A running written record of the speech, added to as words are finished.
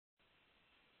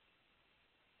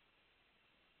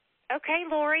Okay,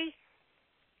 Lori,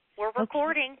 we're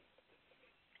recording. Okay.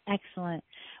 Excellent.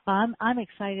 Well, I'm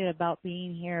excited about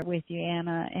being here with you,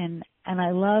 Anna, and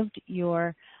I loved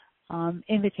your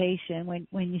invitation when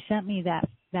you sent me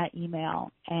that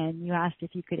email and you asked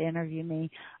if you could interview me.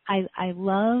 I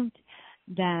loved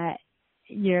that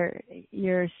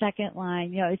your second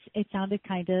line. It sounded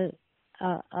kind of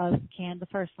canned, the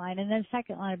first line, and then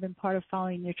second line. I've been part of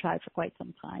following your tribe for quite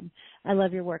some time. I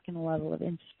love your work and the level of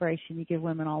inspiration you give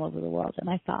women all over the world. And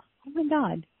I thought, oh my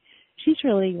God, she's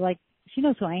really she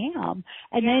knows who I am.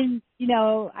 And then,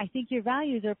 I think your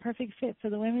values are a perfect fit for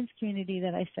the women's community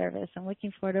that I service. I'm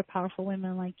looking forward to powerful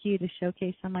women like you to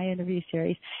showcase on my interview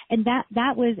series. And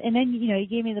that was, and then, you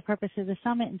gave me the purpose of the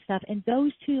summit and stuff. And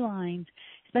those two lines,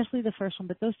 especially the first one,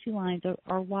 but those two lines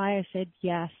are why I said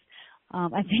yes.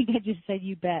 I think I just said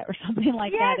you bet or something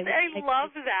like that. Yes, I love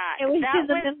that. It was that in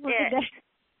the was middle of the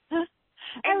day.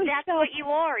 And that's what you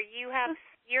are.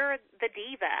 You're the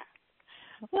diva.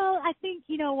 Well, I think,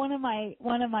 one of my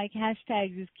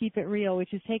hashtags is keep it real,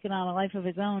 which has taken on a life of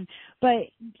its own.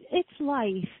 But it's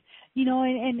life,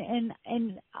 and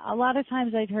a lot of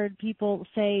times I've heard people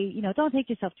say, don't take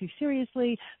yourself too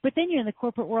seriously. But then you're in the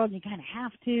corporate world and you kind of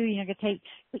have to,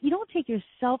 but you don't take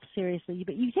yourself seriously,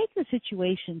 but you take the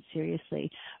situation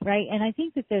seriously, right? And I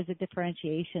think that there's a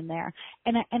differentiation there.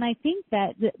 And I think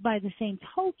that by the same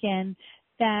token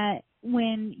that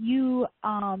when you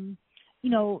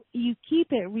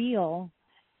keep it real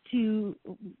to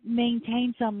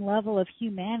maintain some level of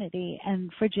humanity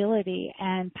and fragility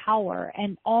and power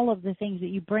and all of the things that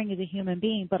you bring as a human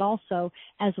being, but also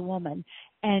as a woman.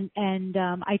 And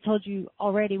I told you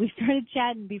already, we started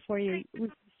chatting before we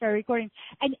started recording.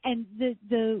 And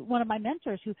the one of my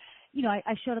mentors who,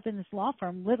 I showed up in this law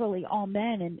firm, literally all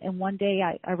men. And one day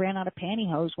I ran out of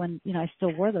pantyhose when, I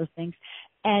still wore those things.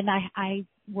 And I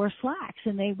wore slacks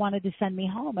and they wanted to send me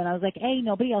home. And I was like, A,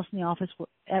 everybody else in the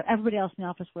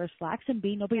office wears slacks, and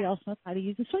B, nobody else knows how to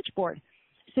use the switchboard.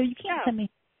 So you can't send me.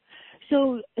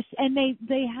 So, and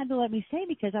they had to let me stay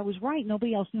because I was right.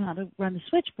 Nobody else knew how to run the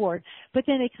switchboard. But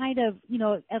then they kind of,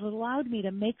 it allowed me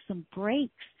to make some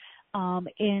breaks,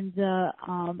 in the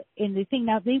thing.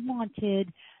 Now they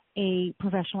wanted a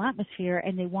professional atmosphere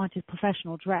and they wanted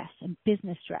professional dress and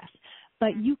business dress.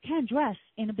 But you can dress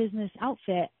in a business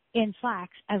outfit in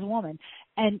slacks as a woman.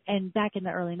 And back in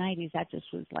the early 90s, that just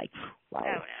was like, wow. Oh,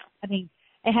 no. I mean,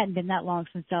 it hadn't been that long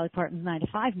since Sally Parton's 9 to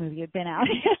 5 movie had been out.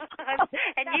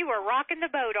 And you were rocking the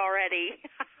boat already.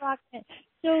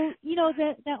 So,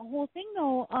 that whole thing,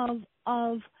 though,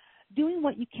 of doing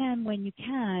what you can when you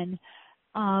can,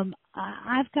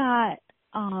 I've got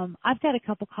a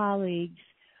couple colleagues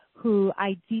who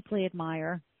I deeply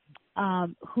admire,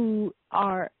 who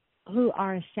are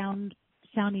a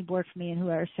sounding board for me and who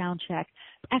are a sound check.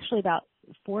 Actually, about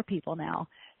 4 people now,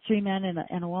 3 men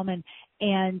and a woman,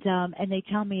 and they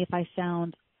tell me if I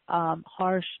sound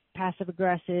harsh, passive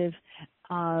aggressive,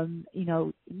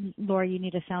 Lori, you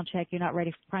need a sound check. You're not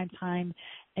ready for prime time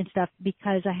and stuff,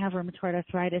 because I have rheumatoid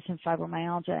arthritis and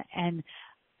fibromyalgia, and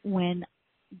when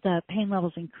the pain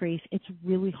levels increase, it's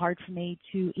really hard for me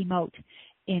to emote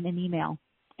in an email,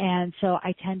 and so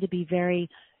I tend to be very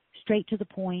straight to the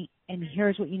point, and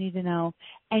here's what you need to know.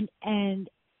 And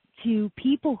to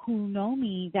people who know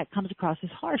me, that comes across as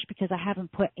harsh because I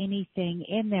haven't put anything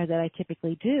in there that I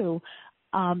typically do,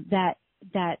 that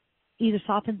either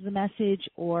softens the message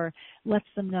or lets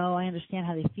them know I understand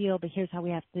how they feel, but here's how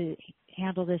we have to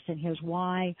handle this and here's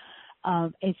why.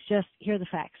 It's just, here are the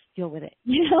facts, deal with it.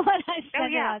 You know what I said? Oh,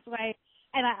 yeah. That's right.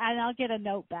 And I'll get a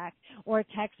note back or a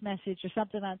text message or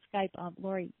something on Skype.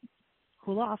 Lori,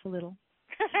 cool off a little.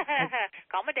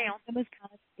 Calm it down.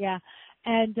 Yeah.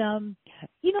 And,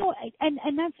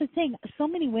 and that's the thing. So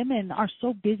many women are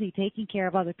so busy taking care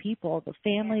of other people, the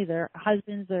family, their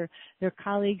husbands, their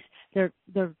colleagues, their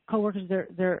coworkers,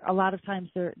 their a lot of times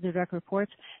their direct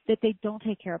reports, that they don't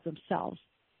take care of themselves.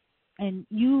 And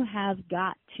you have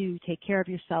got to take care of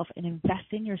yourself and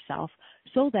invest in yourself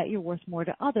so that you're worth more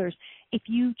to others. If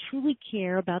you truly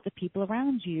care about the people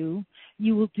around you,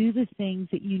 you will do the things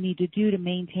that you need to do to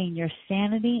maintain your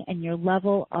sanity and your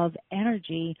level of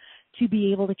energy to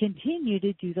be able to continue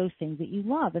to do those things that you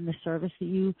love and the service that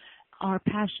you are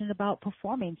passionate about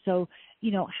performing. So,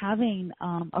 having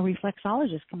a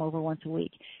reflexologist come over once a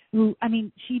week, who,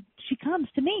 she comes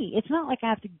to me. It's not like I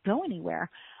have to go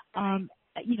anywhere.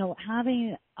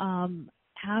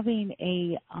 Having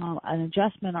an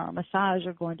adjustment or a massage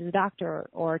or going to the doctor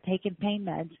or taking pain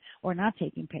meds or not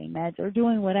taking pain meds or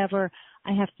doing whatever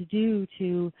I have to do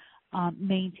to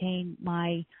maintain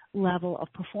my level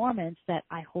of performance that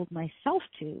I hold myself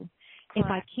to. Correct. If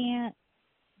I can't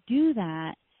do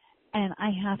that, and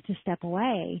I have to step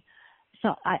away.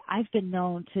 So I've been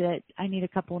known to, I need a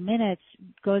couple of minutes,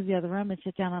 go to the other room and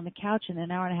sit down on the couch, and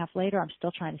an hour and a half later, I'm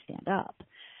still trying to stand up.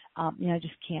 I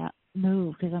just can't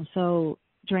move because I'm so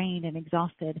drained and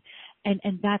exhausted.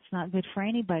 And that's not good for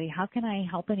anybody. How can I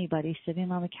help anybody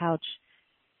sitting on the couch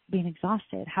being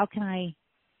exhausted? How can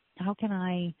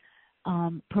I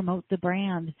promote the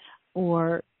brand,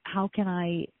 or how can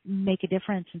I make a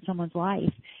difference in someone's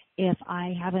life if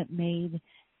I haven't made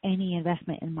any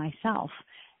investment in myself?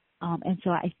 And so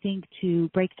I think to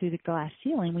break through the glass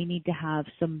ceiling, we need to have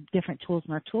some different tools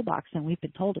in our toolbox than we've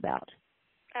been told about.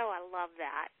 Oh, I love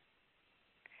that.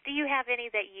 Do you have any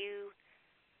that you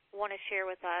want to share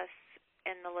with us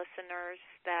and the listeners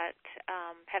that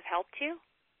have helped you?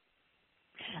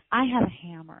 I have a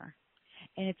hammer,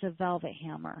 and it's a velvet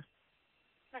hammer.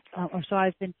 That's awesome. Or so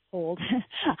I've been told.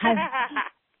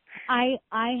 I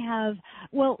have,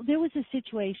 well, there was a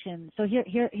situation, so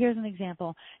here's an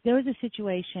example. There was a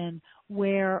situation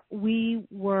where we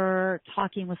were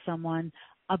talking with someone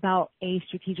about a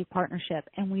strategic partnership,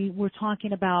 and we were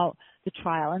talking about the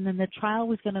trial, and then the trial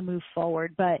was going to move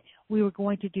forward, but we were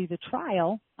going to do the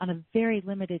trial on a very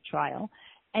limited trial,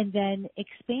 and then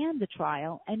expand the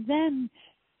trial, and then,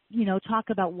 talk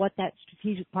about what that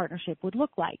strategic partnership would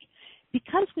look like.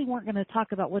 Because we weren't going to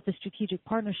talk about what the strategic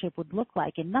partnership would look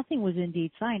like, and nothing was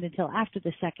indeed signed until after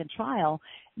the second trial,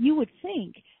 you would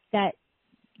think that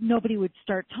nobody would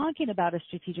start talking about a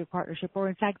strategic partnership, or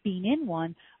in fact being in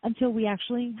one, until we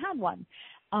actually had one.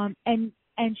 And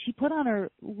she put on her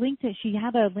LinkedIn, she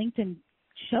had a LinkedIn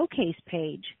showcase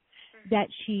page that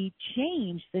she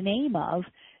changed the name of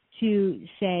to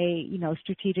say,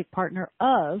 strategic partner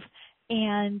of,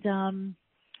 and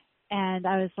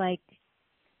I was like,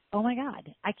 oh my God,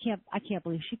 I can't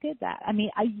believe she did that. I mean,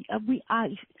 I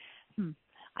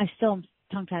still am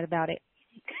tongue-tied about it.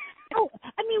 Oh,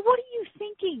 I mean, what are you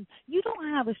thinking? You don't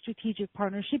have a strategic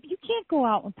partnership. You can't go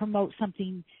out and promote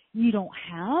something you don't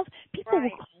have. People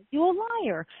will call you a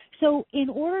liar. So in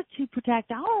order to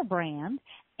protect our brand,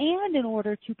 and in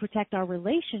order to protect our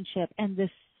relationship and the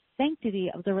sanctity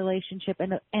of the relationship,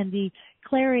 and the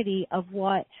clarity of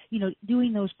what,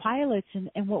 doing those pilots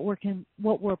and what we're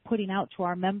putting out to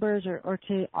our members or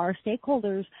to our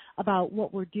stakeholders about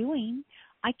what we're doing,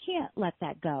 I can't let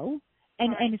that go.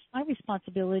 And it's my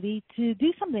responsibility to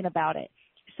do something about it.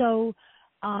 So,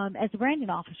 as a branding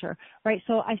officer, right?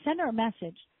 So I sent her a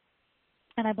message,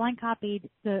 and I blind copied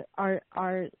copied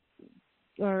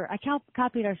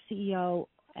our CEO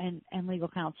and legal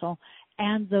counsel,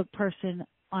 and the person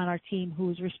on our team who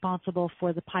was responsible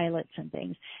for the pilots and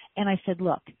things. And I said,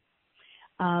 look,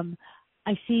 I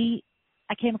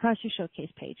came across your showcase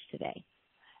page today,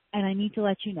 and I need to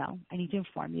let you know, I need to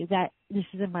inform you that this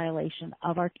is in violation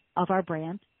of our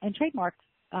brand and trademark,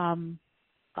 the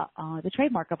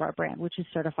trademark of our brand, which is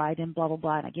certified and blah, blah,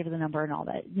 blah. And I give her the number and all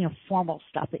that, formal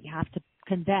stuff that you have to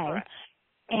convey. Right.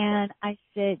 And I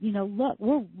said, look,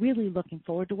 we're really looking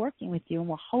forward to working with you, and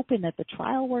we're hoping that the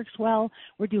trial works well.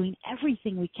 We're doing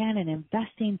everything we can and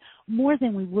investing more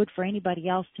than we would for anybody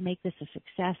else to make this a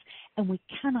success. And we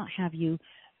cannot have you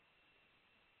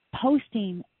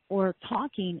posting or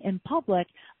talking in public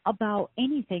about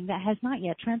anything that has not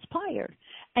yet transpired,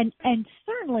 and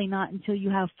certainly not until you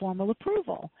have formal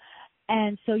approval.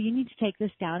 And so you need to take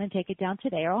this down and take it down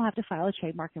today, or I'll have to file a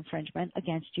trademark infringement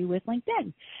against you with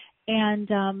LinkedIn. And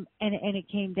it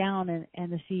came down,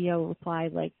 and the CEO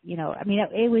replied, like,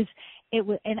 it was,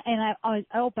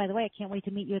 by the way, I can't wait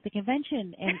to meet you at the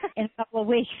convention in a couple of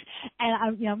weeks.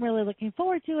 And I'm really looking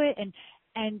forward to it.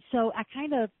 And so I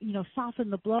kind of,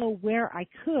 softened the blow where I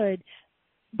could,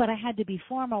 but I had to be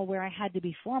formal where I had to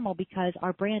be formal because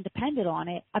our brand depended on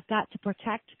it. I've got to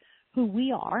protect who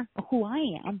we are, or who I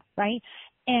am, right?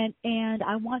 And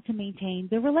I want to maintain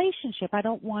the relationship. I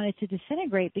don't want it to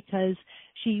disintegrate because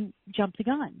she jumped the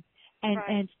gun.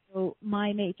 And so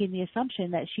my making the assumption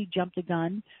that she jumped the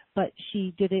gun, but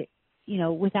she did it,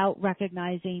 without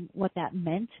recognizing what that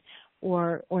meant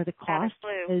or the cost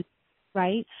is,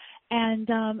 right? And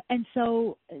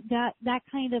so that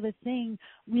kind of a thing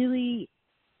really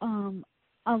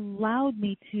allowed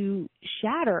me to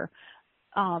shatter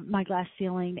my glass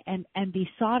ceiling and be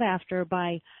sought after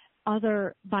by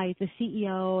the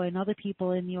CEO and other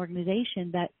people in the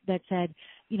organization that said,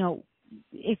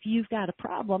 if you've got a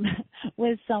problem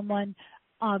with someone,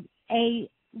 A,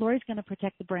 Lori's going to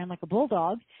protect the brand like a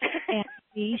bulldog, and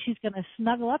B, she's going to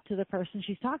snuggle up to the person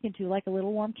she's talking to like a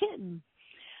little warm kitten,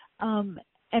 and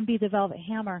be the velvet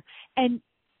hammer. And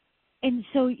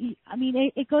so,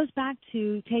 it goes back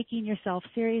to taking yourself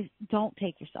serious. Don't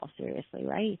take yourself seriously,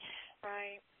 right?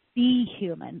 Right. be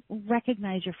human,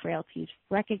 recognize your frailties,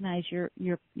 recognize your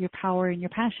power and your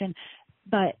passion,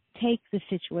 but take the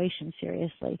situation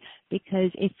seriously,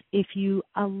 because if you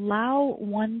allow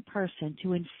one person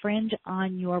to infringe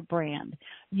on your brand,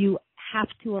 you have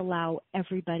to allow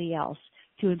everybody else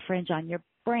to infringe on your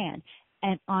brand.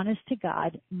 And honest to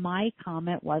God, my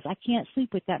comment was, I can't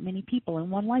sleep with that many people in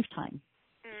one lifetime.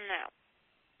 No.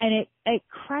 And it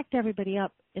cracked everybody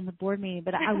up in the board meeting,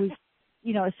 but I was,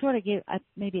 it sort of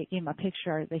maybe it gave them a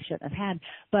picture they shouldn't have had.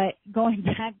 But going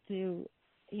back to,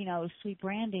 sweet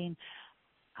branding,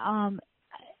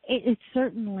 it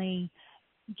certainly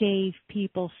gave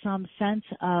people some sense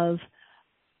of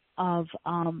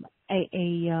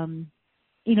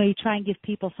you try and give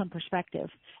people some perspective,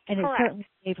 and Correct. It certainly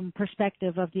gave them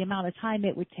perspective of the amount of time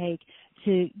it would take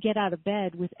to get out of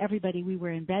bed with everybody we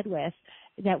were in bed with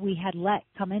that we had let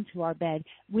come into our bed.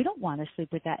 We don't want to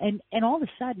sleep with that. And all of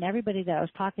a sudden, everybody that I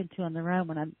was talking to in the room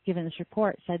when I'm giving this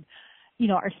report said,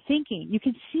 are thinking, you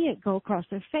can see it go across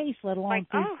their face, let alone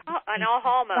an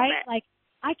aha moment. Right? Like,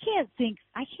 I can't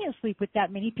sleep with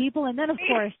that many people. And then, of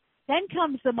course, then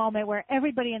comes the moment where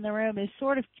everybody in the room is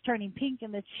sort of turning pink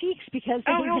in the cheeks because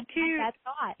they had that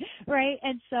thought, right?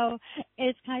 And so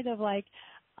it's kind of like,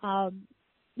 I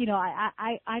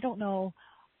don't know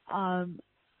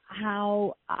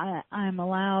how I'm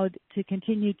allowed to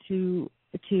continue to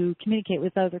communicate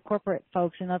with other corporate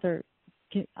folks and other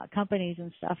companies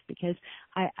and stuff, because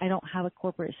I don't have a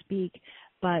corporate speak,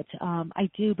 but I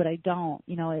do, but I don't.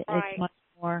 Right. It's much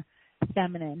more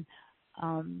feminine.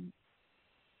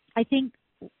 I think,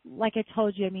 like I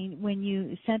told you, when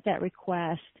you sent that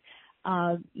request,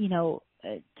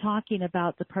 talking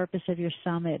about the purpose of your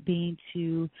summit being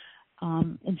to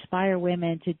inspire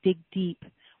women to dig deep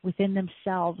within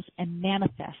themselves and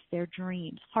manifest their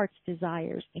dreams, heart's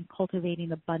desires, and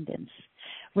cultivating abundance.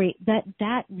 Right?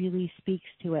 That really speaks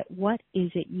to it. What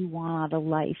is it you want out of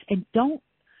life? And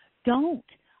don't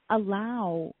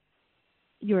allow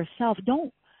yourself,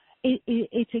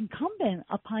 it's incumbent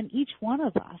upon each one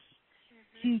of us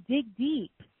to dig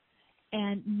deep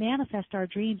and manifest our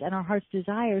dreams and our heart's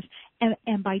desires,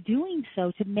 and by doing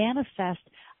so, to manifest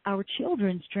our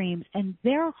children's dreams and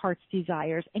their heart's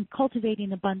desires, and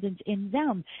cultivating abundance in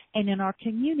them and in our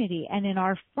community and in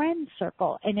our friend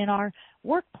circle and in our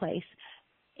workplace.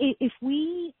 If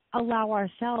we allow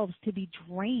ourselves to be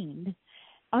drained,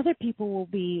 other people will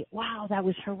be, wow, that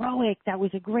was heroic, that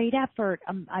was a great effort.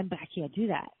 I can't do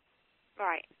that.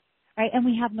 Right. Right, and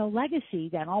we have no legacy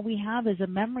then. All we have is a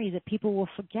memory that people will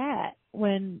forget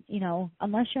when,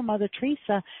 unless you're Mother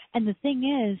Teresa. And the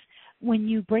thing is, when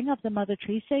you bring up the Mother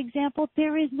Teresa example,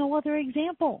 there is no other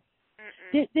example.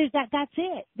 That's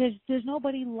it. There's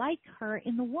nobody like her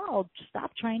in the world.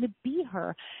 Stop trying to be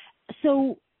her.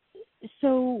 So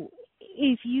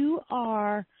if you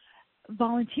are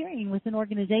volunteering with an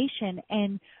organization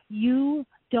and you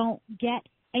don't get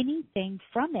anything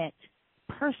from it,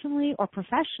 personally or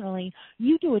professionally,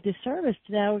 you do a disservice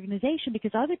to that organization,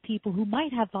 because other people who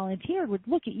might have volunteered would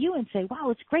look at you and say, wow,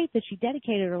 it's great that she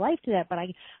dedicated her life to that, but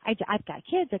I've got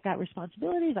kids, I've got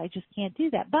responsibilities, I just can't do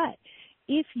that. But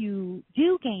if you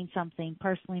do gain something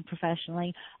personally and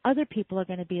professionally, other people are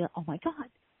going to be like, oh my God,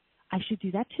 I should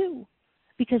do that too,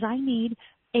 because I need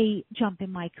a jump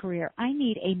in my career. I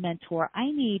need a mentor.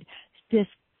 I need this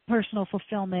personal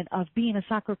fulfillment of being a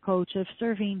soccer coach, of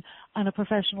serving on a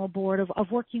professional board, of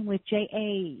working with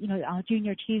JA,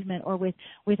 Junior Achievement, or with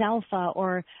Alpha,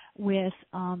 or with,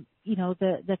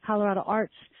 the Colorado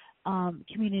Arts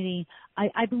community.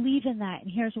 I believe in that,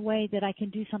 and here's a way that I can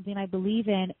do something I believe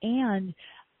in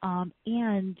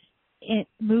and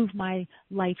move my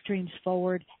life dreams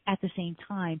forward at the same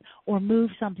time, or move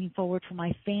something forward for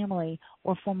my family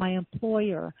or for my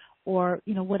employer, or,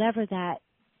 whatever that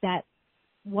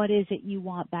what is it you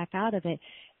want back out of it?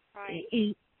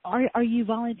 Right. Are you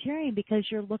volunteering because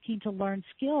you're looking to learn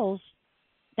skills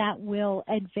that will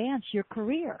advance your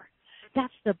career?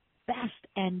 That's the best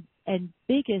and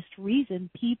biggest reason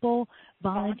people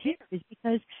volunteer, is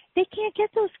because they can't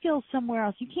get those skills somewhere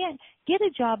else. You can't get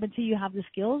a job until you have the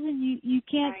skills, and you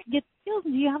can't get the skills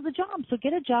until you have the job. So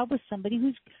get a job with somebody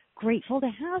who's grateful to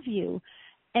have you,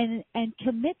 and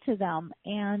commit to them,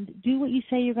 and do what you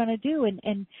say you're going to do,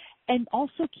 and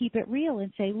also keep it real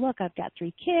and say, look, I've got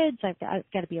 3 kids. I've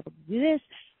got to be able to do this.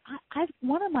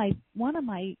 One of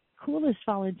my coolest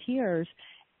volunteers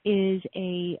is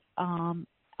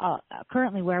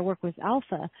currently where I work with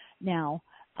Alpha now,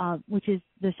 which is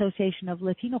the Association of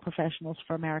Latino Professionals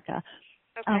for America.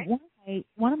 Okay.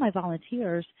 One of my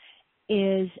volunteers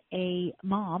is a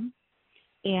mom,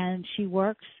 and she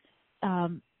works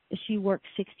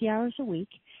 60 hours a week.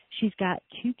 She's got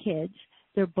 2 kids.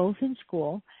 They're both in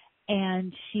school,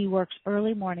 and she works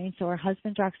early morning, so her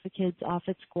husband drops the kids off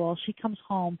at school. She comes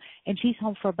home, and she's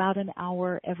home for about an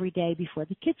hour every day before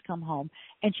the kids come home,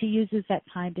 and she uses that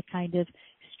time to kind of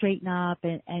straighten up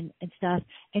and stuff.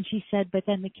 And she said, but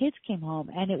then the kids came home,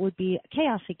 and it would be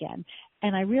chaos again.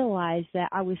 And I realized that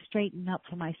I was straightening up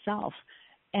for myself,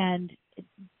 and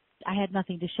I had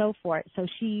nothing to show for it. So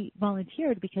she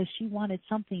volunteered because she wanted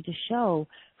something to show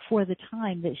for the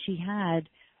time that she had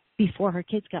before her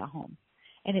kids got home.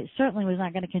 And it certainly was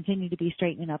not going to continue to be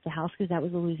straightening up the house because that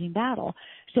was a losing battle.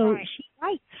 So she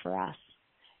writes for us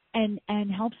and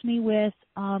helps me with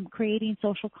creating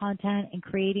social content and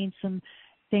creating some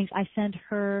things. I send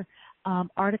her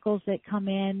articles that come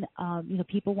in.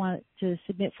 People want to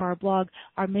submit for our blog.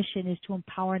 Our mission is to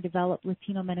empower and develop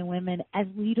Latino men and women as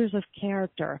leaders of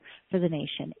character for the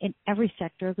nation in every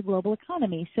sector of the global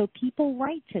economy. So people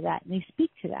write to that and they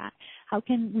speak to that. How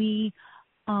can we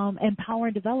empower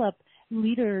and develop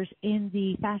leaders in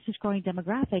the fastest growing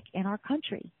demographic in our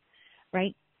country,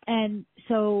 right? And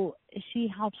so she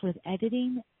helps with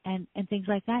editing and things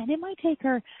like that. And it might take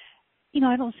her,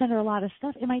 I don't send her a lot of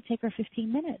stuff. It might take her 15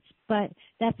 minutes, but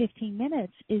that 15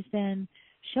 minutes is then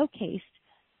showcased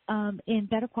in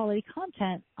better quality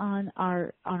content on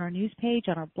our news page,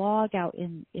 on our blog, out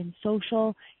in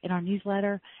social, in our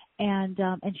newsletter. And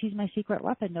she's my secret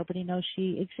weapon. Nobody knows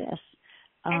she exists.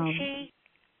 And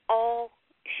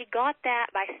she got that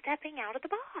by stepping out of the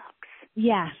box.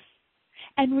 Yes.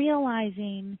 And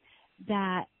realizing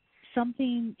that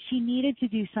she needed to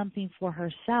do something for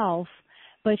herself,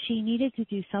 but she needed to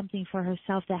do something for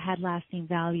herself that had lasting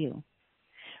value.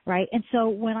 Right? And so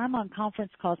when I'm on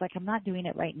conference calls, like I'm not doing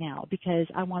it right now because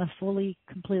I want to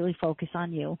completely focus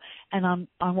on you and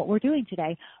on what we're doing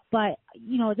today. But,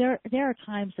 there are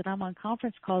times that I'm on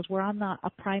conference calls where I'm not a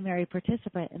primary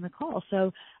participant in the call.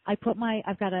 So I've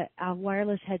got a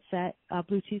wireless headset, a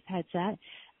Bluetooth headset.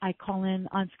 I call in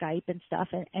on Skype and stuff.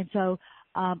 And so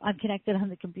I'm connected on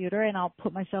the computer and I'll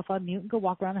put myself on mute and go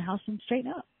walk around the house and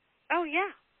straighten up. Oh, yeah.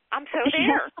 I'm so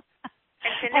there.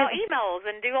 And send out emails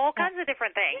and do all kinds of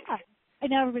different things. Yeah.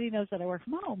 And now everybody knows that I work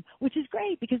from home, which is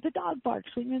great because the dog barks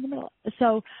when you're in the middle.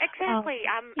 So exactly.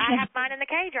 I have mine in the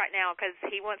cage right now because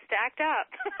he wants to act up.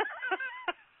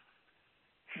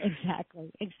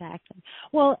 Exactly.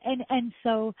 Well, and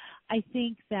so I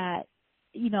think that,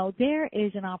 there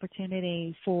is an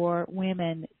opportunity for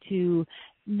women to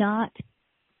not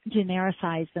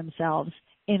genericize themselves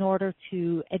in order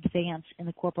to advance in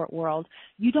the corporate world.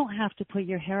 You don't have to put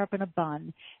your hair up in a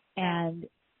bun and,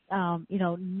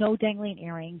 no dangling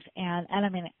earrings. And I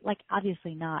mean, like,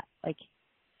 obviously not, like,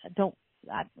 don't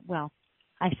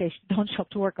show up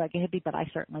to work like a hippie, but I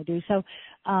certainly do. So,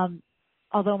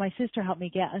 although my sister helped me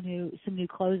get some new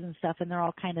clothes and stuff, and they're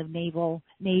all kind of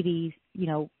Navy,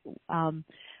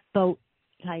 boat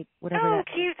type, whatever. Oh,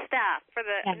 that cute stuff for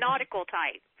the nautical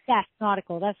type. Yes,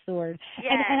 nautical, that's the word.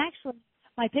 Yes. And actually,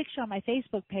 my picture on my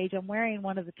Facebook page, I'm wearing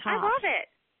one of the tops. I love it.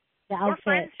 The We're outfit.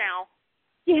 friends now.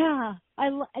 Yeah,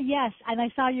 yes, and I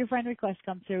saw your friend request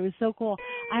come through. It was so cool.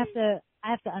 I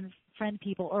have to unfriend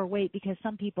people or wait because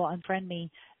some people unfriend me.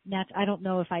 I don't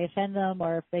know if I offend them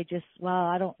or if they just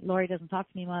Lori doesn't talk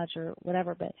to me much or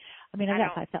whatever. But I mean, I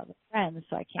got 5,000 friends,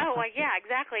 so I can't. Oh, well, yeah,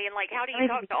 exactly. And like, how do you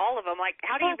talk to all of them? Like,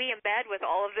 how do you be in bed with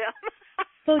all of them?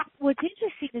 So what's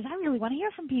interesting is I really want to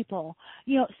hear from people.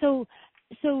 So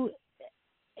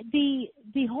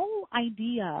the whole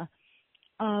idea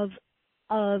of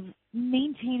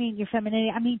maintaining your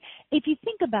femininity. I mean, if you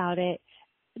think about it,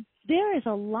 there is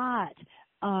a lot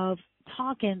of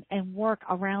talk and work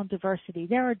around diversity.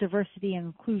 There are diversity and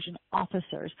inclusion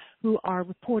officers who are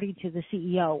reporting to the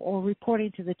CEO or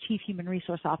reporting to the chief human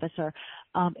resource officer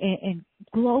in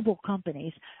global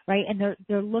companies, right? And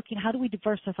they're looking, how do we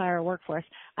diversify our workforce?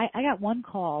 I got one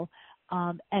call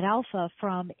at Alpha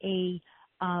from a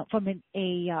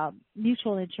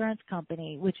mutual insurance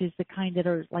company, which is the kind that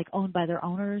are like owned by their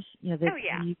owners, you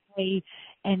pay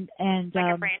and like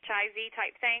a franchisee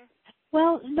type thing.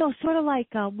 Well, no, sort of like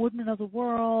Woodman of the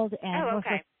World and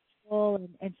Northwest Mutual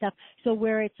and stuff. So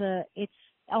where it's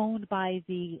owned by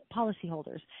the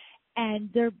policyholders, and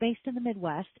they're based in the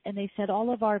Midwest. And they said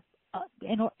all of our,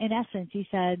 in essence, he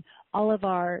said all of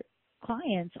our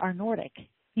clients are Nordic,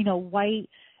 white,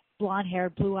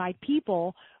 blonde-haired, blue-eyed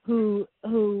people who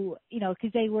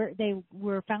because they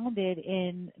were founded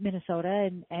in Minnesota,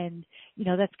 and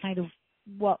that's kind of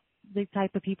what the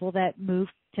type of people that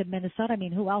moved to Minnesota. I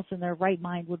mean, who else in their right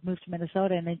mind would move to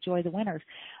Minnesota and enjoy the winters?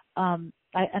 I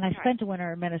spent a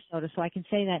winter in Minnesota, so I can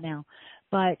say that now.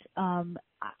 But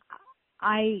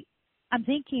I I'm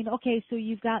thinking, okay, so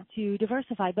you've got to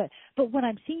diversify, but what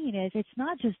I'm seeing is it's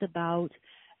not just about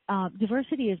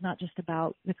diversity is not just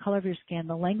about the color of your skin,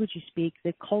 the language you speak,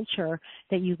 the culture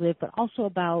that you live, but also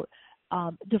about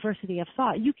diversity of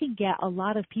thought. You can get a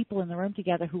lot of people in the room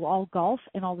together who all golf,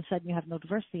 and all of a sudden you have no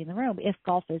diversity in the room if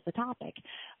golf is the topic,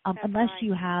 unless right.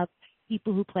 you have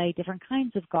people who play different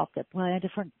kinds of golf, that play on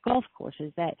different golf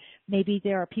courses, that maybe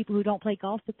there are people who don't play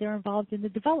golf, but they're involved in the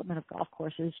development of golf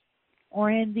courses or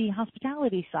in the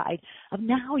hospitality side of,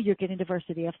 now you're getting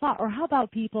diversity of thought. Or how about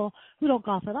people who don't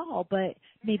golf at all, but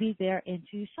maybe they're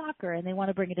into soccer and they want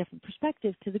to bring a different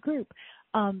perspective to the group.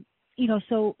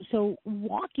 So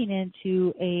walking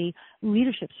into a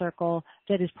leadership circle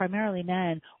that is primarily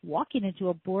men, walking into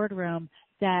a boardroom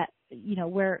that,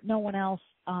 where no one else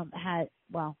had,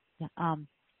 how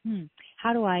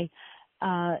do I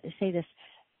say this?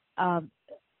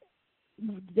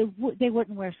 They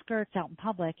wouldn't wear skirts out in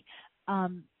public.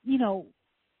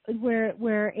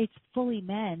 Where it's fully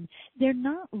men, they're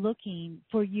not looking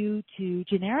for you to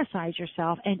genericize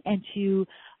yourself and to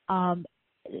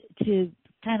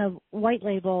kind of white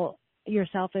label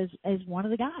yourself as one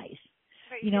of the guys.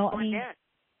 Right,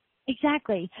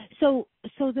 exactly. So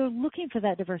they're looking for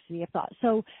that diversity of thought.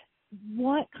 So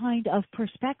what kind of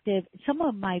perspective? Some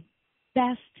of my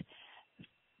best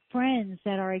friends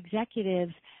that are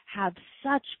executives have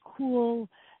such cool.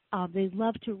 They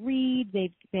love to read.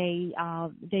 They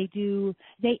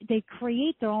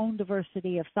create their own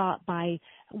diversity of thought by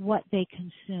what they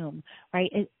consume.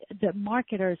 Right. The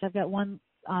marketers. I've got one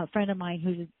friend of mine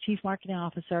who's a chief marketing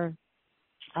officer.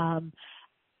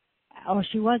 Or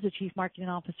she was a chief marketing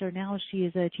officer. Now she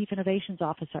is a chief innovations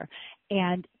officer,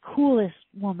 and coolest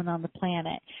woman on the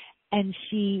planet. And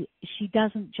she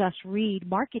doesn't just read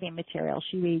marketing material.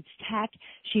 She reads tech,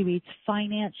 she reads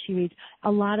finance, she reads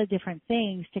a lot of different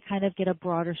things to kind of get a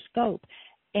broader scope.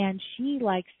 And she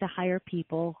likes to hire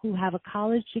people who have a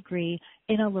college degree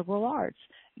in a liberal arts,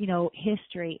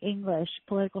 history, English,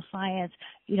 political science,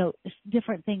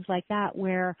 different things like that,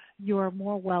 where you're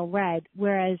more well-read.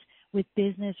 Whereas with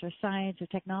business or science or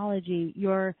technology,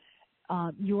 your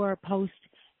post,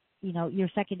 your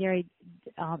secondary,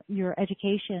 your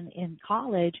education in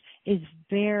college is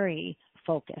very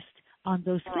focused on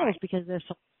those skills because there's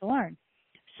so much to learn.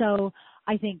 So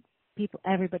I think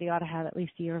everybody ought to have at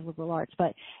least a year of liberal arts.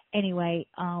 But anyway,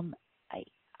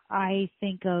 I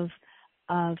think of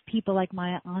people like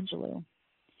Maya Angelou,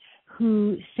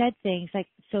 who said things like,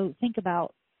 so think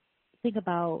about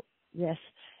this.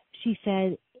 She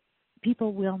said,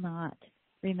 people will not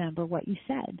remember what you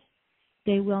said.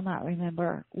 They will not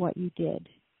remember what you did.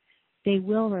 They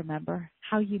will remember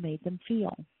how you made them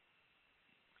feel.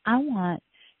 I want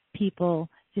people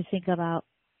to think about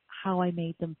how I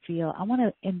made them feel. I want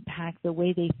to impact the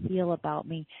way they feel about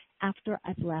me after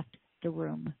I've left the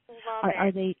room.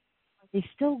 Are they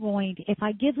still going to, if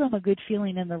I give them a good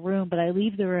feeling in the room, but I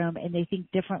leave the room and they think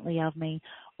differently of me,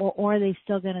 or are they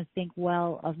still going to think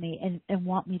well of me and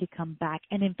want me to come back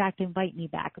and, in fact, invite me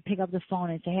back or pick up the phone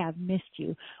and say, hey, I've missed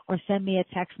you, or send me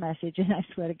a text message. And I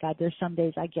swear to God, there's some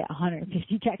days I get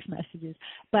 150 text messages,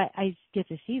 but I get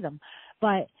to see them.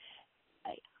 But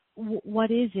what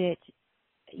is it,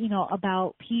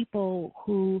 about people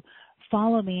who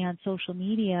follow me on social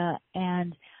media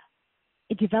and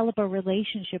develop a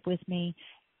relationship with me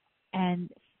and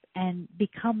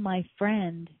become my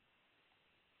friend,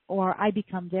 or I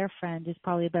become their friend is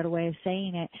probably a better way of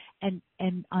saying it. And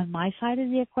on my side of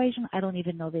the equation, I don't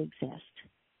even know they exist.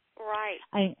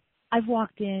 Right. I've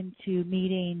walked into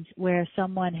meetings where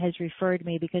someone has referred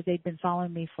me because they've been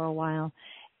following me for a while,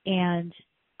 and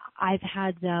I've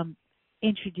had them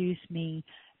introduce me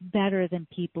better than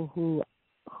people who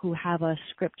have a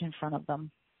script in front of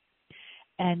them,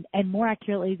 and more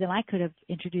accurately than I could have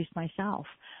introduced myself,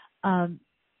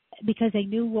 because they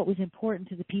knew what was important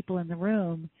to the people in the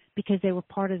room, because they were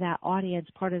part of that audience,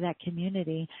 part of that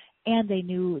community, and they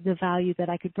knew the value that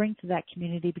I could bring to that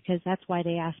community, because that's why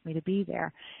they asked me to be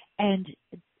there. And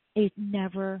it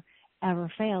never,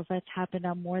 ever fails. That's happened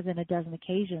on more than a dozen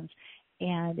occasions,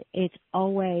 and it's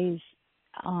always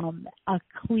a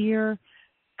clear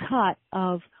cut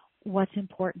of what's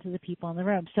important to the people in the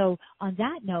room. So on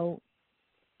that note,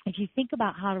 if you think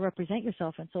about how to represent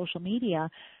yourself in social media,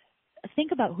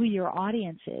 think about who your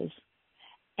audience is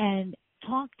and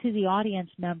talk to the audience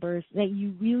members that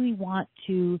you really want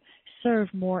to serve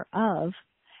more of,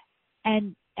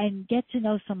 and get to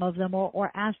know some of them,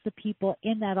 or ask the people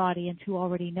in that audience who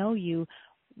already know you,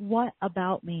 what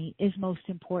about me is most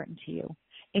important to you?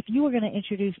 If you were going to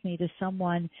introduce me to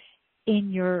someone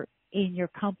in your in your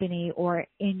company or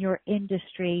in your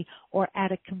industry or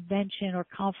at a convention or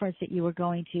conference that you were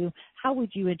going to, how would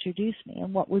you introduce me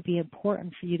and what would be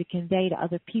important for you to convey to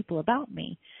other people about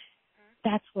me?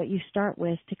 That's what you start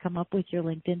with to come up with your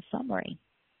LinkedIn summary.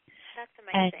 That's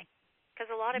amazing, because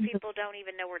a lot of people don't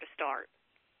even know where to start.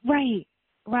 Right.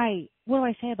 Right. What do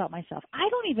I say about myself? I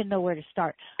don't even know where to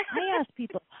start. I ask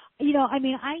people,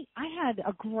 I had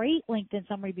a great LinkedIn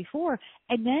summary before,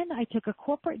 and then I took a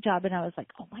corporate job, and I was like,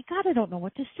 oh, my God, I don't know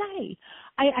what to say.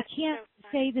 I can't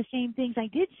say the same things I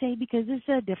did say because it's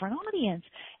a different audience.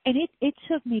 And it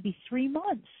took maybe 3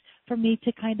 months for me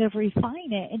to kind of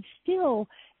refine it, and still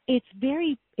it's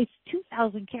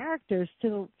 2,000 characters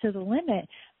to the limit,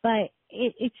 but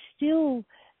it's still,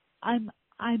 I'm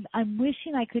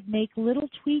wishing I could make little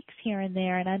tweaks here and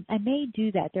there, and I may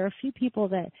do that. There are a few people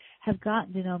that have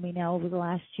gotten to know me now over the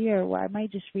last year where I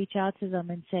might just reach out to them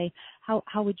and say,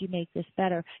 how would you make this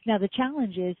better? Now, the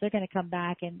challenge is they're going to come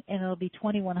back, and it'll be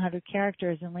 2,100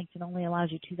 characters, and LinkedIn only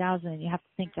allows you 2,000, and you have to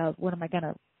think of what am I going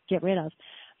to get rid of.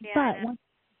 Yeah, but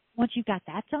once you've got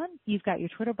that done, you've got your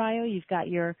Twitter bio, you've got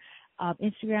your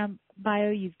Instagram bio,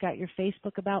 you've got your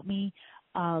Facebook about me,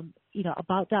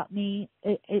 about.me,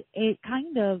 it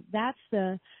kind of, that's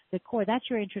the core. That's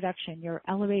your introduction, your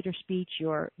elevator speech,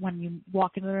 when you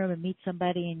walk in the room and meet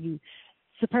somebody and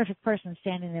it's the perfect person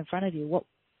standing in front of you. What,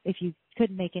 if you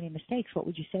couldn't make any mistakes, what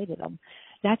would you say to them?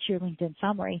 That's your LinkedIn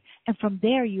summary. And from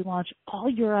there, you launch all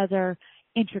your other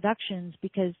introductions,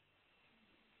 because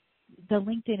the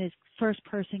LinkedIn is first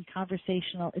person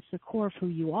conversational. It's the core of who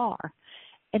you are.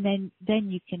 And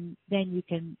then you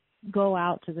can go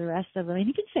out to the rest of them. And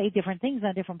you can say different things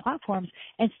on different platforms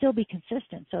and still be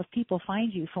consistent. So if people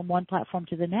find you from one platform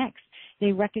to the next,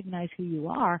 they recognize who you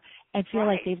are and feel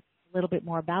like they've a little bit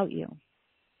more about you.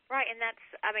 Right, and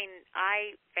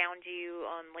I found you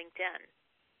on LinkedIn.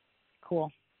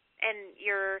 Cool. And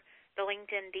you're the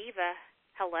LinkedIn diva.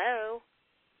 Hello.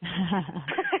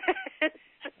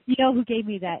 You know who gave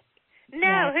me that?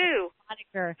 No, who?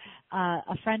 Moniker,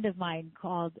 a friend of mine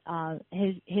called,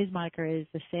 his moniker is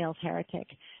the Sales Heretic,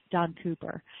 Don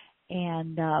Cooper.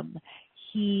 And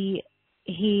he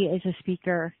is a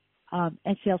speaker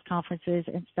at sales conferences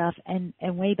and stuff. And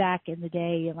way back in the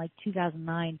day, in like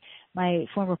 2009, my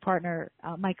former partner,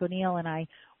 Mike O'Neill, and I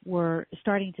were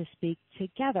starting to speak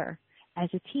together as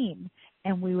a team.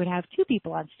 And we would have 2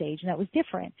 people on stage, and that was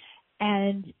different.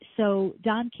 And so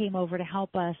Don came over to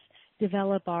help us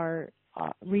develop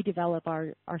redevelop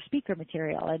our speaker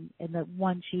material and the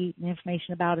one sheet and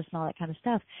information about us and all that kind of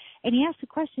stuff. And he asked a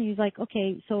question. He's like,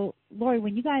 okay, so Lori,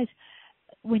 when you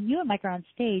and Mike are on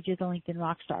stage, you're the LinkedIn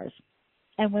rock stars.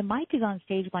 And when Mike is on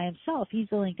stage by himself, he's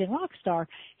the LinkedIn rock star.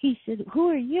 He said, who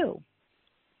are you?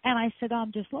 And I said,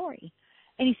 I'm just Lori.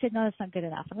 And he said, no, that's not good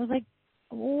enough. And I was like,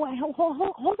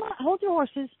 hold on, hold your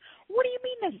horses. What do you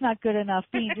mean that's not good enough?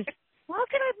 Being just, how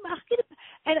can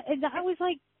I, and I was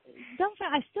like,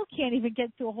 I still can't even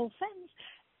get to a whole sentence.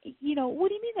 What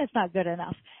do you mean that's not good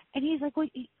enough? And he's like, well,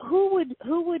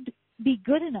 who would be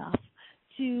good enough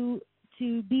to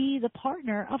be the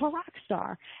partner of a rock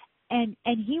star? And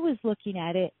he was looking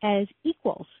at it as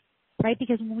equals, right?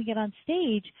 Because when we get on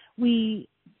stage, we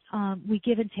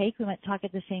give and take. We might talk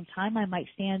at the same time. I might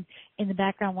stand in the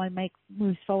background while Mike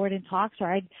moves forward and talks,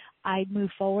 or I'd move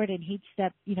forward and he'd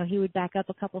step, he would back up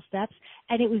a couple steps.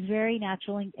 And it was very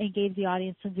natural and gave the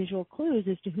audience some visual clues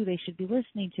as to who they should be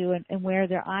listening to and where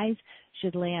their eyes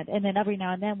should land. And then every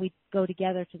now and then we'd go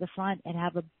together to the front and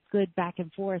have a good back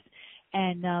and forth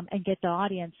and get the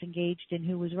audience engaged in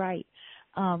who was right,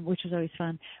 which was always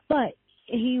fun. But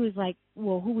he was like,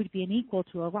 well, who would be an equal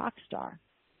to a rock star?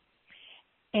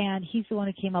 And he's the one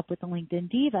who came up with the LinkedIn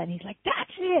Diva. And he's like,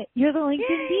 that's it. You're the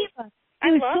LinkedIn Diva.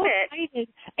 He was so excited.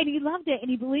 And he loved it.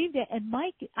 And he believed it. And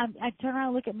Mike, I turn around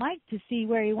and look at Mike to see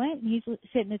where he went. And he's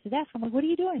sitting at the desk. I'm like, what are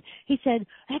you doing? He said,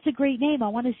 that's a great name. I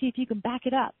want to see if you can back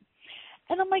it up.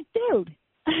 And I'm like, dude,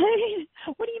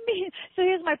 what do you mean? So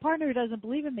here's my partner who doesn't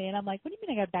believe in me. And I'm like, what do you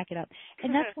mean I got to back it up?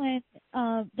 And that's when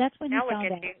he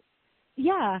found out.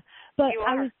 Yeah. But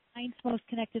I was the 9th most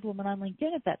connected woman on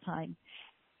LinkedIn at that time.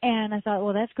 And I thought,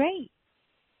 well, that's great.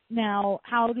 Now,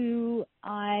 how do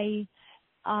I,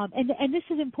 and this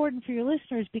is important for your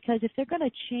listeners, because if they're going to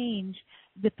change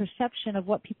the perception of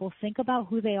what people think about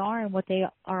who they are and what they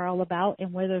are all about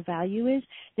and where their value is,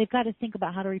 they've got to think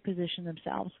about how to reposition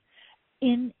themselves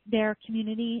in their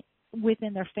community,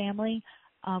 within their family,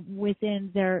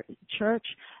 within their church.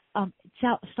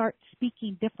 Start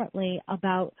speaking differently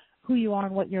about who you are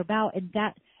and what you're about, and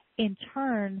that in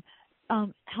turn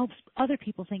helps other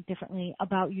people think differently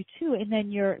about you too. And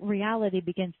then your reality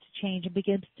begins to change and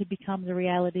begins to become the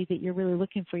reality that you're really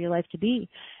looking for your life to be.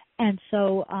 And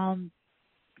so,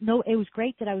 no, it was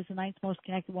great that I was the 9th most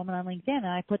connected woman on LinkedIn, and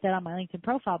I put that on my LinkedIn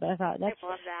profile. But I thought, I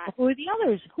love that. who are the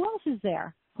others? Who else is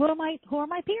there? Who are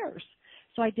my peers?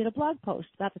 So I did a blog post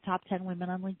about the top 10 women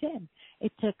on LinkedIn.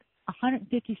 It took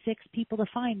 156 people to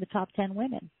find the top 10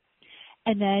 women,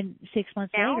 and then 6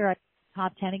 months later, I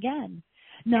top 10 again.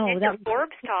 No, that was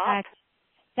Forbes top.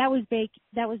 That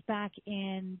was back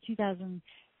in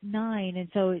 2009, and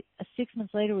so 6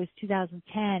 months later was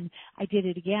 2010. I did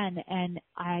it again, and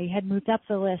I had moved up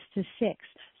the list to 6.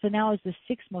 So now I was the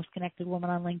 6th most connected woman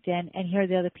on LinkedIn, and here are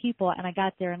the other people, and I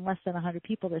got there in less than 100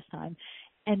 people this time.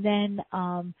 And then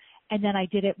I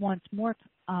did it once more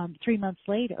 3 months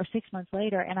later or 6 months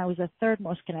later, and I was the 3rd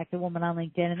most connected woman on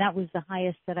LinkedIn, and that was the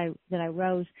highest that I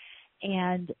rose.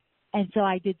 And so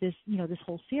I did this, this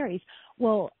whole series.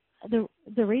 Well,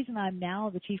 the reason I'm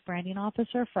now the Chief Branding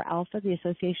Officer for ALPHA, the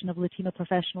Association of Latino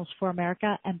Professionals for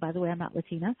America, and by the way, I'm not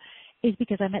Latina, is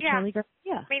because I met Charlie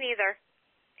Garcia. Me neither.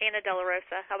 Ana de la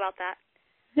Rosa. How about that?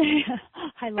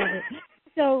 I love it.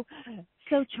 So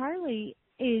Charlie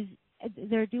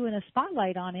they're doing a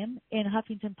spotlight on him in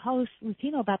Huffington Post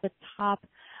Latino about the top.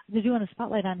 They're doing a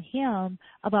spotlight on him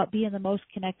about being the most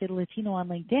connected Latino on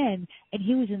LinkedIn, and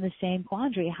he was in the same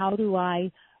quandary.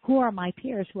 Who are my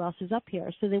peers? Who else is up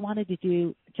here? So they wanted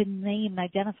to name and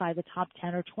identify the top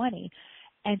 10 or 20.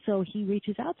 And so he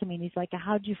reaches out to me and he's like,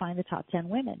 how did you find the top 10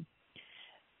 women?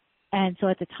 And so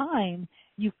at the time,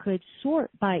 you could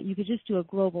just do a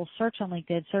global search on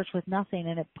LinkedIn, search with nothing,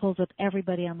 and it pulls up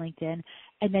everybody on LinkedIn,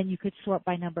 and then you could sort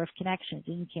by number of connections,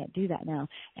 and you can't do that now.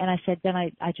 And I said, then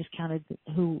I just counted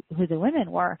who the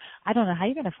women were. I don't know how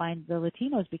you're going to find the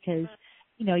Latinos because,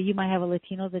 you might have a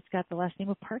Latino that's got the last name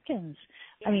of Perkins.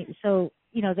 Yeah. I mean, so,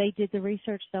 they did the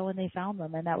research, though, and they found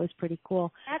them, and that was pretty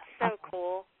cool. That's so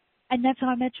cool. And that's how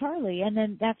I met Charlie, and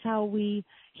then that's how he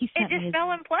sent me It just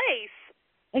fell in place.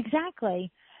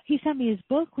 Exactly. He sent me his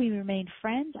book. We remained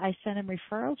friends. I sent him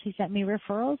referrals. He sent me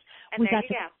referrals. And there you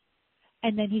go.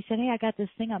 And then he said, hey, I got this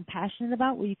thing I'm passionate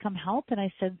about. Will you come help? And I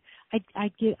said,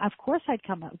 of course I'd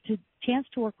come out. To chance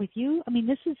to work with you. I mean,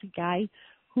 this is a guy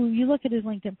who you look at his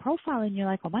LinkedIn profile and you're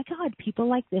like, oh my God, people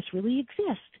like this really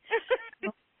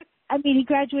exist. I mean, he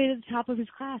graduated at the top of his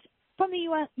class from the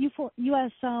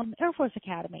U.S. Air Force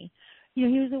Academy. He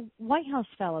was a White House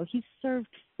fellow. He's served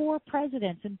 4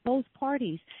 presidents in both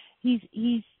parties. He's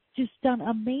just done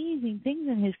amazing things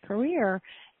in his career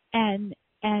and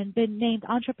been named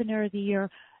Entrepreneur of the Year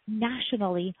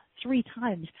nationally 3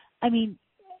 times. I mean,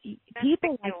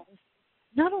 people like this,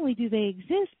 not only do they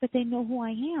exist, but they know who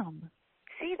I am.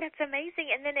 See, that's amazing.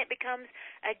 And then it becomes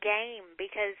a game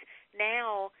because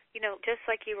now, just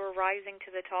like you were rising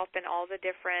to the top in all the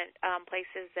different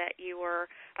places that you were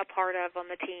a part of on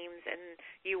the teams and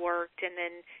you worked, and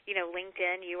then,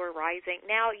 LinkedIn, you were rising.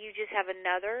 Now you just have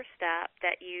another step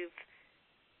that you've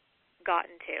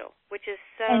gotten to, which is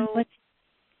so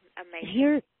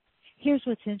amazing. Here's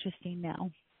what's interesting now.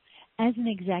 As an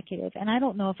executive, and I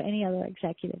don't know if any other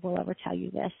executive will ever tell you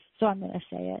this, so I'm going to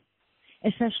say it,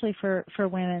 especially for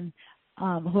women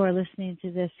who are listening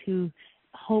to this who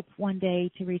hope one day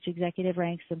to reach executive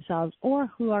ranks themselves or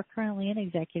who are currently in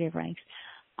executive ranks.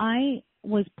 I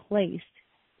was placed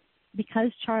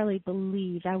because Charlie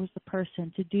believed I was the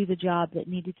person to do the job that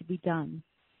needed to be done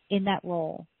in that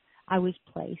role. I was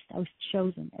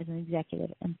chosen as an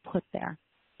executive and put there.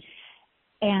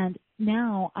 And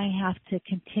now I have to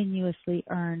continuously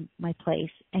earn my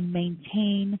place and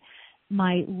maintain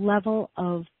my level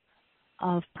of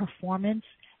performance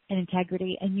and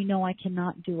integrity, and I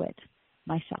cannot do it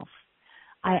myself.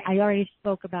 I already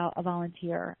spoke about a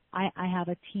volunteer. I have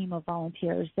a team of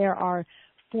volunteers. There are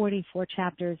 44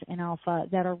 chapters in Alpha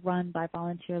that are run by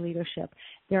volunteer leadership.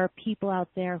 There are people out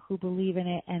there who believe in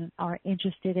it and are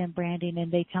interested in branding,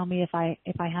 and they tell me if I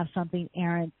have something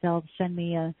errant, they'll send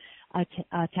me a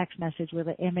text message with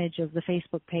an image of the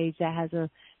Facebook page that has a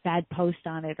bad post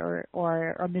on it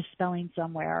or misspelling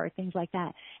somewhere or things like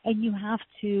that. And you have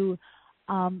to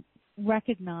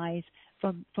recognize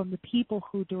from the people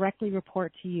who directly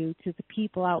report to you, to the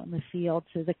people out in the field,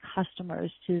 to the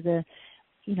customers, to the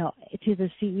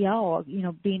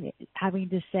CEO, having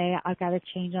to say, I've got to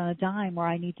change on a dime, or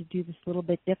I need to do this a little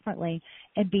bit differently,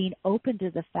 and being open to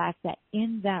the fact that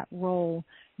in that role,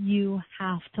 you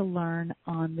have to learn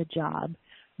on the job.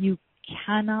 You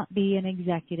cannot be an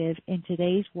executive in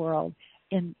today's world,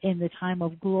 in the time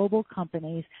of global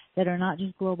companies that are not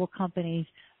just global companies,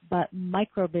 but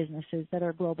micro businesses that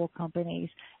are global companies,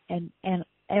 and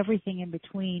everything in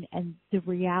between, and the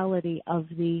reality of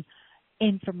the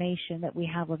information that we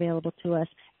have available to us,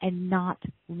 and not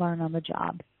learn on the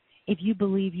job. If you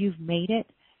believe you've made it,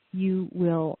 you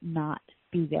will not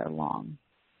be there long.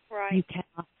 Right. You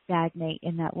cannot stagnate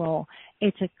in that role.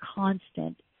 It's a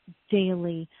constant,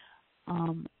 daily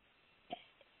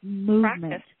movement.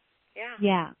 Practice. Yeah.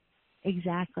 Yeah,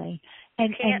 exactly. And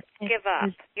you can't give up.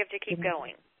 You have to keep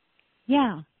going.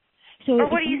 Yeah. So or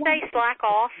what do you say, slack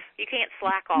off? You can't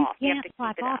slack off. You have to can't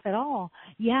slack keep it off up. at all.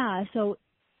 Yeah, so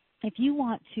if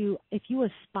you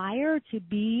aspire to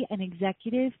be an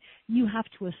executive, you have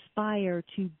to aspire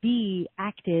to be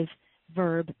active,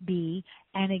 verb be,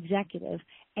 an executive,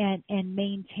 and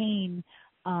maintain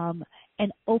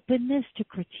an openness to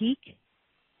critique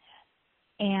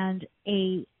and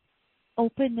a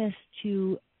openness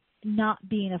to not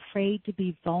being afraid to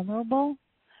be vulnerable,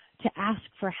 to ask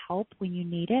for help when you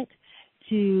need it.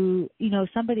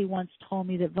 Somebody once told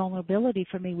me that vulnerability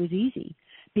for me was easy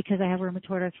because I have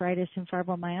rheumatoid arthritis and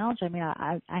fibromyalgia. I mean,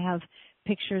 I have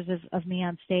pictures of me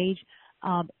on stage,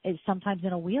 sometimes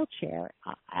in a wheelchair.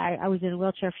 I was in a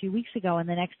wheelchair a few weeks ago, and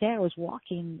the next day I was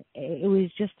walking. It was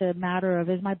just a matter of,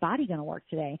 is my body going to work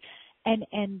today?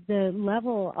 And the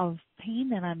level of pain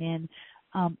that I'm in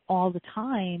all the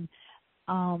time,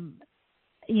 I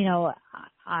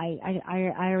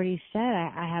already said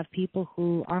I have people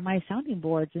who are my sounding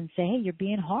boards and say, hey, you're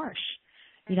being harsh.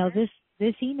 Mm-hmm.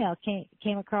 This email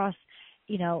came across,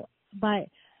 but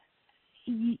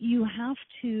you have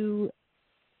to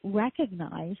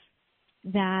recognize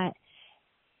that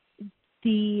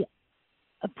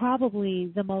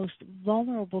probably the most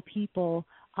vulnerable people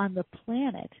on the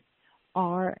planet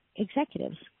are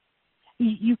executives.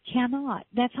 You cannot.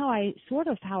 That's how I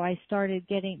started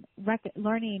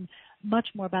learning much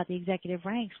more about the executive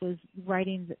ranks, was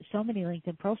writing so many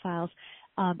LinkedIn profiles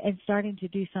and starting to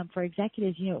do some for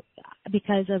executives,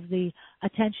 because of the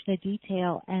attention to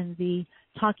detail and the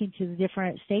talking to the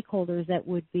different stakeholders that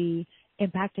would be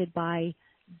impacted by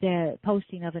the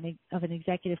posting of an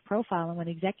executive profile. And when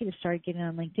executives started getting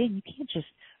on LinkedIn, you can't just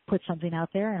put something out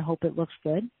there and hope it looks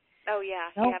good. Oh, yeah.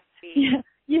 Nope.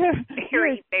 You have to be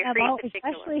very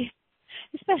particular.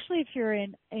 Especially if you're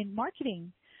in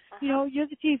marketing. Uh-huh. You're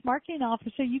the chief marketing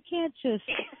officer. You can't just,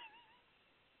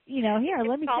 here,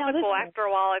 let me tell this. It's comical after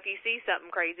a while if you see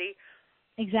something crazy.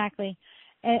 Exactly.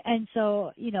 And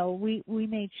so, we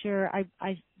made sure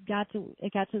it got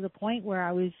to the point where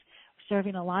I was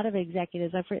serving a lot of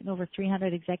executives. I've written over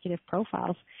 300 executive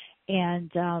profiles, and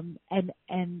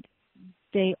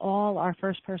they all are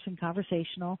first person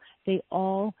conversational. They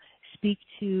all speak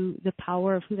to the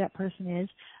power of who that person is,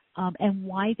 and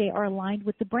why they are aligned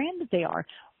with the brand that they are.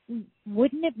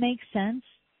 Wouldn't it make sense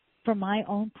for my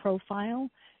own profile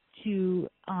to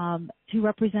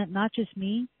represent not just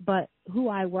me, but who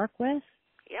I work with?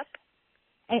 Yep.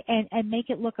 And make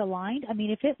it look aligned? I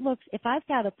mean, if I've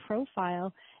got a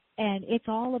profile and it's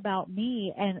all about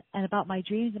me and about my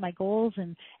dreams and my goals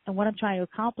and what I'm trying to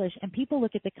accomplish, and people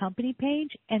look at the company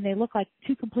page and they look like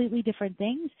two completely different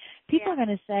things, people are going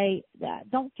to say,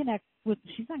 don't connect with,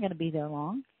 she's not going to be there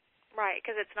long. Right,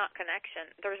 because it's not connection.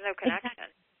 There's no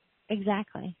connection.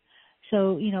 Exactly.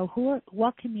 So,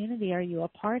 what community are you a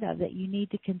part of that you need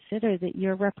to consider that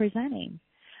you're representing?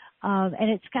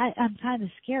 And I'm kind of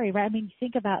scary, right? I mean, you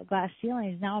think about glass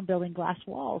ceilings. Now I'm building glass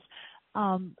walls.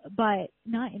 But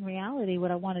not in reality.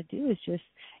 What I want to do is just,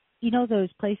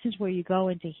 those places where you go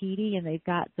in Tahiti and they've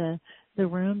got the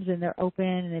rooms and they're open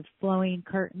and it's flowing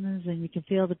curtains and you can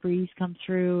feel the breeze come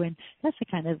through, and that's the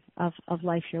kind of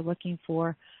life you're looking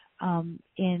for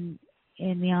in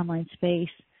the online space.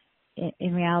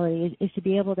 In reality, is to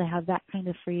be able to have that kind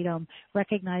of freedom,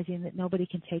 recognizing that nobody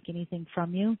can take anything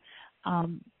from you.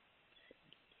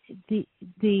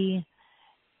 The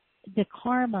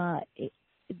karma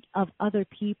of other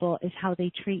people is how they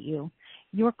treat you.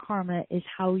 Your karma is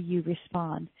how you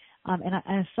respond. And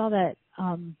I saw that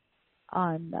on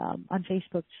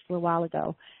Facebook just a little while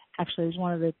ago. Actually, it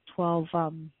was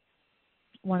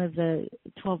one of the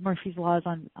 12 Murphy's Laws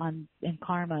in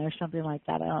karma or something like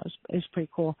that. I don't know, it was pretty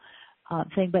cool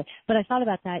thing. But I thought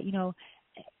about that.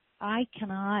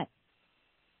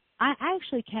 I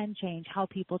actually can change how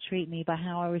people treat me by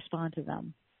how I respond to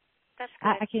them. That's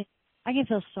good. I can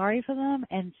feel sorry for them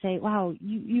and say, wow,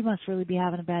 you must really be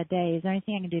having a bad day. Is there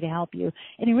anything I can do to help you?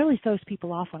 And it really throws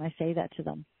people off when I say that to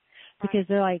them, because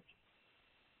they're like,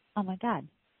 oh my God.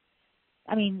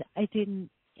 I mean,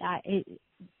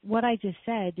 what I just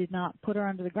said did not put her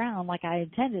under the ground like I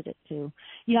intended it to.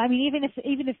 I mean,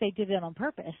 even if they did it on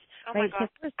purpose. Oh right? my gosh,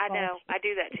 So I know. I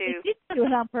do that too. If they didn't do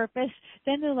it on purpose,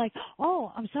 then they're like,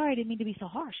 oh, I'm sorry, I didn't mean to be so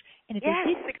harsh. And if they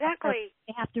did, exactly.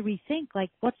 They have to rethink, like,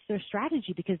 what's their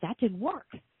strategy, because that didn't work.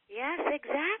 Yes,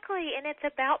 exactly. And it's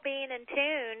about being in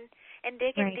tune and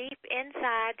digging deep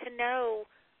inside to know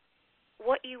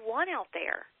what you want out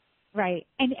there. Right.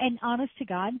 And honest to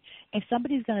God, if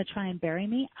somebody's going to try and bury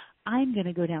me, I'm going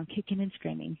to go down kicking and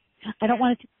screaming. I don't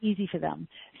want it to be easy for them.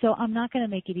 So I'm not going to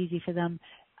make it easy for them.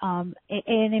 And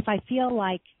if I feel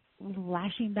like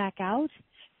lashing back out,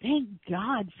 thank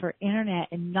God for internet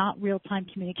and not real-time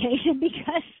communication,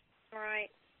 because Right.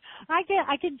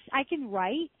 I can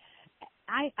write.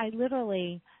 I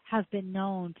literally have been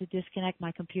known to disconnect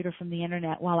my computer from the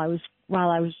internet while I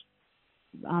was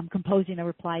composing a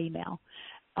reply email,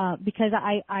 because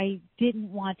I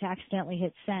didn't want to accidentally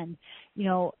hit send,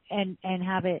 and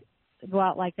have it go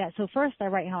out like that. So first I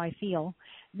write how I feel,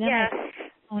 then Yes. I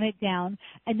tone it down,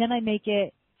 and then I make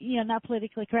it, not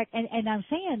politically correct. And I'm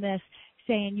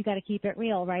saying you got to keep it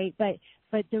real, right? But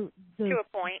the To a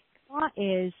point. thought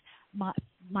is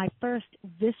my first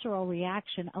visceral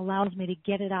reaction allows me to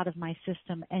get it out of my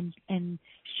system and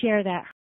share that